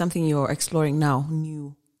been, or is something you're exploring now,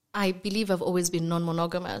 new? I believe I've always been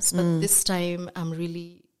non-monogamous, but this time I'm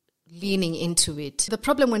really leaning into it. The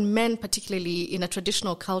problem when men, particularly in a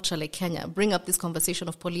traditional culture like Kenya, bring up this conversation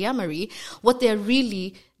of polyamory, what they're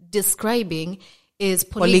really describing is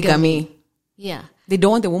polygamy. Yeah. They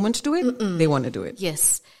don't want the woman to do it. They want to do it.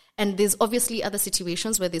 Yes. And there's obviously other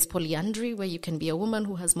situations where there's polyandry, where you can be a woman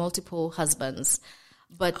who has multiple husbands.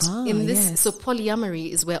 But in this, so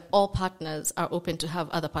polyamory is where all partners are open to have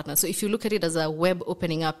other partners. So if you look at it as a web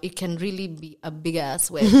opening up, it can really be a big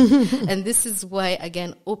ass web. And this is why,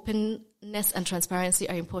 again, openness and transparency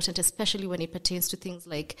are important, especially when it pertains to things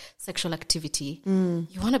like sexual activity.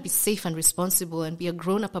 You want to be safe and responsible and be a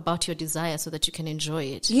grown up about your desire so that you can enjoy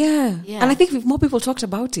it. Yeah. And I think if more people talked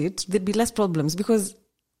about it, there'd be less problems, because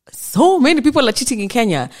so many people are cheating in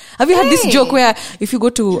Kenya. Have you heard this joke where if you go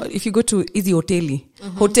to Easy Hoteli,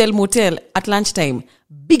 hotel, motel at lunchtime,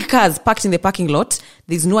 big cars parked in the parking lot,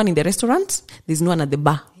 there's no one in the restaurant, there's no one at the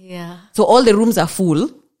bar. Yeah. So all the rooms are full.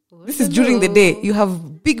 This is during the day. You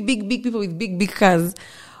have big people with big cars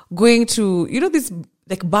going to, these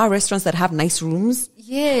like bar restaurants that have nice rooms.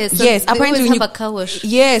 Yes. Yes. They Apparently always have a car wash.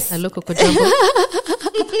 Yes. A local kojambo.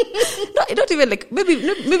 No, I don't even like,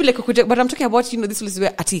 maybe like a kujak, but I'm talking about, this place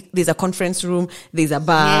where there's a conference room, there's a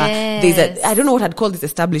bar, I don't know what I'd call these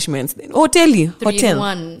establishments. Hotel.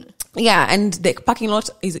 3-in-1. Yeah, and the parking lot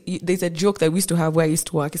there's a joke that we used to have where I used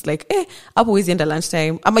to work. It's like, up always end at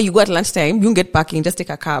lunchtime. Ama you go at lunchtime, you don't get parking, just take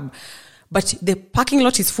a cab. But the parking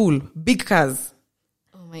lot is full, big cars.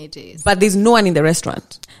 my days. But there's no one in the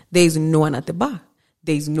restaurant. There's no one at the bar.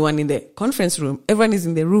 There's no one in the conference room. Everyone is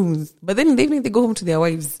in their rooms. But then in the evening, they go home to their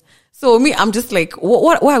wives. So me, I'm just like,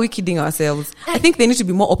 why are we kidding ourselves? I think there need to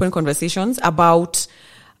be more open conversations about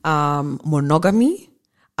monogamy,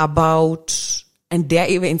 and dare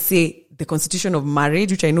even say the constitution of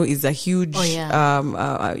marriage, which I know is a huge,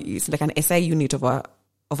 it's like an SI unit of a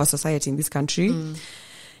society in this country.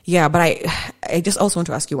 Yeah, but I just also want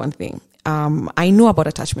to ask you one thing. I know about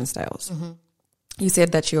attachment styles. Mm-hmm. You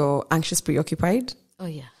said that you're anxious preoccupied. Oh,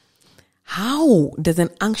 yeah. How does an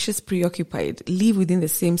anxious preoccupied live within the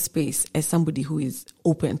same space as somebody who is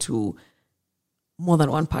open to more than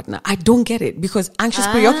one partner? I don't get it, because anxious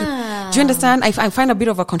preoccupied. Do you understand? I find a bit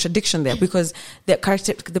of a contradiction there, because the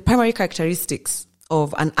primary characteristics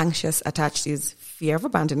of an anxious attached is fear of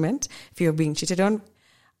abandonment, fear of being cheated on,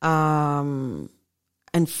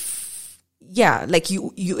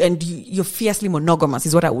 you're fiercely monogamous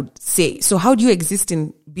is what I would say. So how do you exist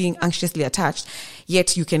in being anxiously attached,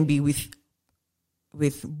 yet you can be with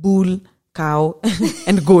bull, cow,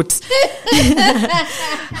 and goat?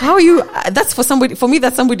 How you? That's for somebody. For me,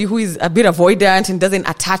 that's somebody who is a bit avoidant and doesn't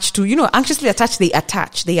attach to. Anxiously attached.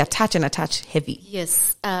 They attach and attach heavy.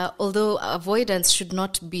 Yes. Although avoidance should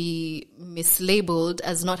not be mislabeled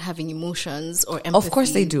as not having emotions or empathy. Of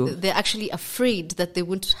course, they do. They're actually afraid that they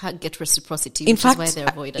won't get reciprocity. In fact, is why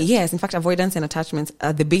they're avoidant. Yes. In fact, avoidance and attachments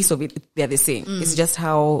at the base of it, they're the same. It's just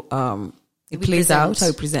how it plays out, how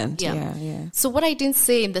we present. Yeah. So what I didn't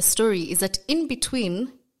say in the story is that in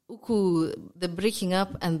between the breaking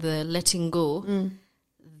up and the letting go,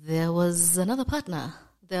 there was another partner.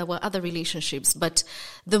 There were other relationships, but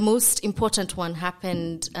the most important one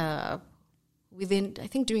happened during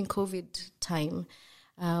COVID time,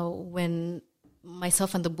 when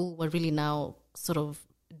myself and the bull were really now sort of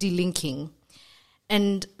delinking.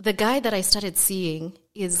 And the guy that I started seeing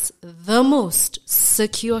is the most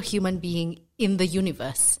secure human being in the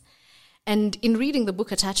universe. And in reading the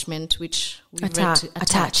book Attachment, which we read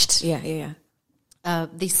Attached.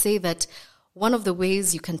 They say that one of the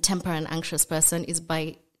ways you can temper an anxious person is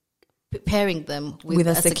by pairing them with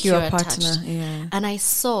a secure partner. Yeah. And I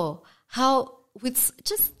saw how with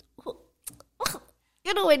just...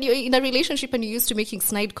 when you're in a relationship and you're used to making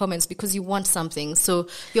snide comments because you want something. So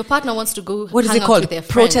your partner wants to go what is it called?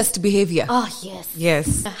 Protest behavior. Oh, yes.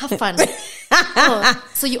 Yes. Have fun.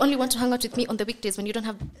 So you only want to hang out with me on the weekdays when you don't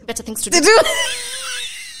have better things to do?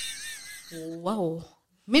 Wow.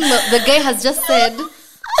 Meanwhile, the guy has just said,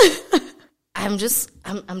 I'm just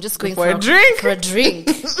going for a drink. For a drink.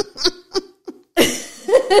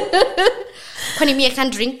 Kwani me, I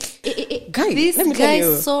can't drink. Guy, this guy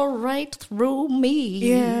saw right through me.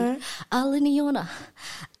 Yeah. Aliniona.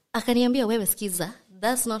 Akaniambia wewe skiza.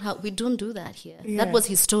 That's not how, we don't do that here. Yeah. That was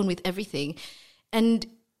his tone with everything. And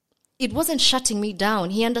it wasn't shutting me down.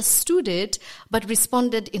 He understood it, but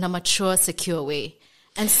responded in a mature, secure way.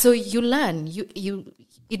 And so you learn,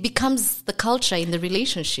 it becomes the culture in the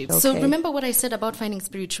relationship. Okay. So remember what I said about finding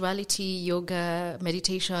spirituality, yoga,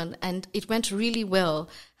 meditation, and it went really well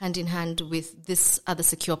hand in hand with this other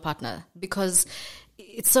secure partner, because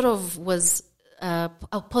it sort of was a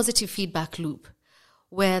positive feedback loop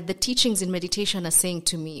where the teachings in meditation are saying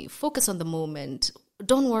to me, focus on the moment.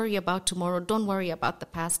 Don't worry about tomorrow. Don't worry about the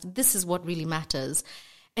past. This is what really matters.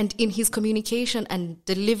 And in his communication and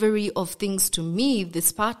delivery of things to me,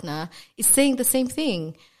 this partner is saying the same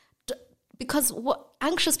thing. Because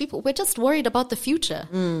anxious people, we're just worried about the future.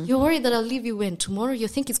 You're worried that I'll leave you when tomorrow you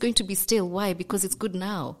think it's going to be still. Why? Because it's good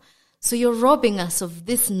now. So you're robbing us of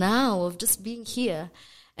this now, of just being here.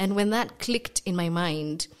 And when that clicked in my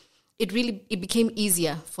mind, it became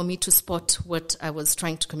easier for me to spot what I was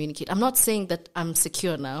trying to communicate. I'm not saying that I'm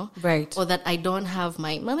secure now. Right. Or that I don't have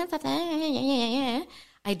my moments of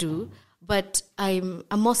I do, but I'm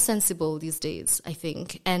more sensible these days, I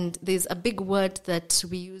think. And there's a big word that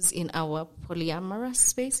we use in our polyamorous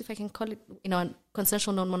space, if I can call it, in our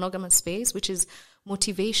consensual non-monogamous space, which is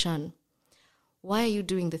motivation. Why are you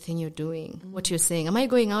doing the thing you're doing? What you're saying? Am I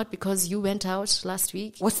going out because you went out last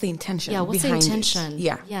week? What's the intention? Yeah, what's the intention?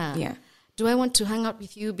 Yeah. Do I want to hang out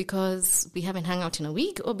with you because we haven't hung out in a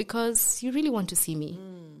week, or because you really want to see me?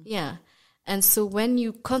 Yeah. And so when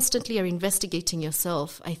you constantly are investigating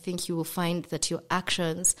yourself, I think you will find that your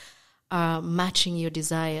actions are matching your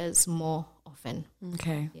desires more often.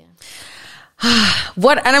 Okay. Yeah.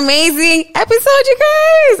 What an amazing episode, you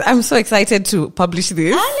guys. I'm so excited to publish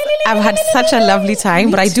this. I've had such a lovely time,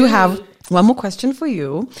 but I do have one more question for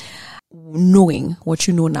you. Knowing what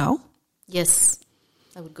you know now. Yes.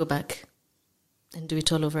 I would go back and do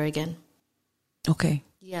it all over again. Okay.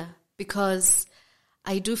 Yeah. Because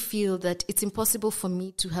I do feel that it's impossible for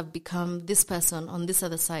me to have become this person on this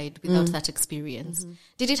other side without that experience.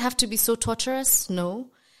 Did it have to be so torturous? No.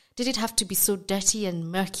 Did it have to be so dirty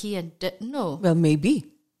and murky and no? Well, maybe.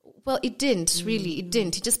 Well, it didn't, really. It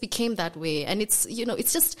didn't. It just became that way. And it's,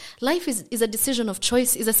 it's just, life is a decision of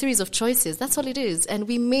choice, is a series of choices. That's all it is. And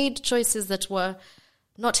we made choices that were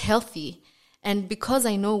not healthy. And because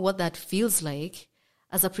I know what that feels like,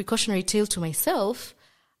 as a precautionary tale to myself,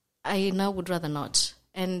 I now would rather not.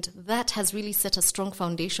 And that has really set a strong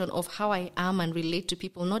foundation of how I am and relate to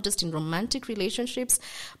people, not just in romantic relationships,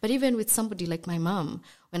 but even with somebody like my mom.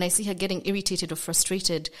 When I see her getting irritated or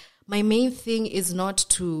frustrated, my main thing is not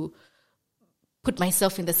to put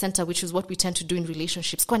myself in the center, which is what we tend to do in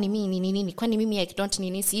relationships. Kwani mimi, I don't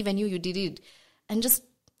nini, see, even you did it. And just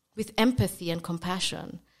with empathy and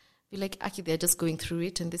compassion, be like, Aki, they're just going through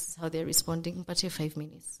it and this is how they're responding, but here 5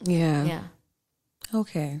 minutes. Yeah.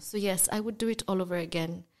 Okay. So yes, I would do it all over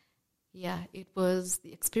again. Yeah, it was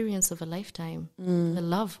the experience of a lifetime, the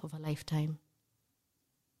love of a lifetime.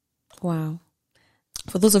 Wow.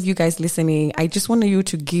 For those of you guys listening, I just want you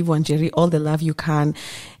to give Wanjeri all the love you can,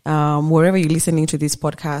 wherever you're listening to this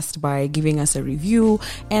podcast, by giving us a review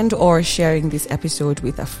and or sharing this episode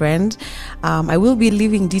with a friend. I will be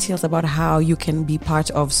leaving details about how you can be part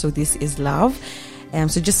of So This Is Love.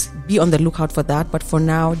 So just be on the lookout for that. But for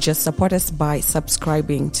now, just support us by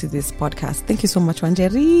subscribing to this podcast. Thank you so much,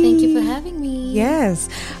 Wanjeri. Thank you for having me. Yes.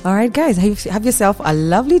 All right, guys. Have yourself a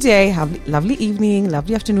lovely day. Have a lovely evening,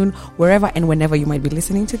 lovely afternoon, wherever and whenever you might be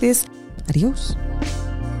listening to this. Adios.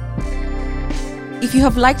 If you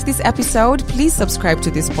have liked this episode, please subscribe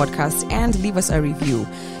to this podcast and leave us a review.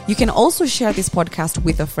 You can also share this podcast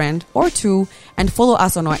with a friend or two and follow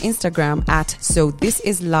us on our Instagram at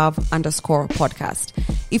SoThisIsLove_podcast.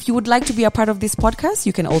 If you would like to be a part of this podcast,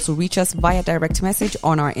 you can also reach us via direct message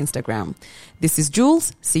on our Instagram. This is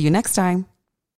Jules. See you next time.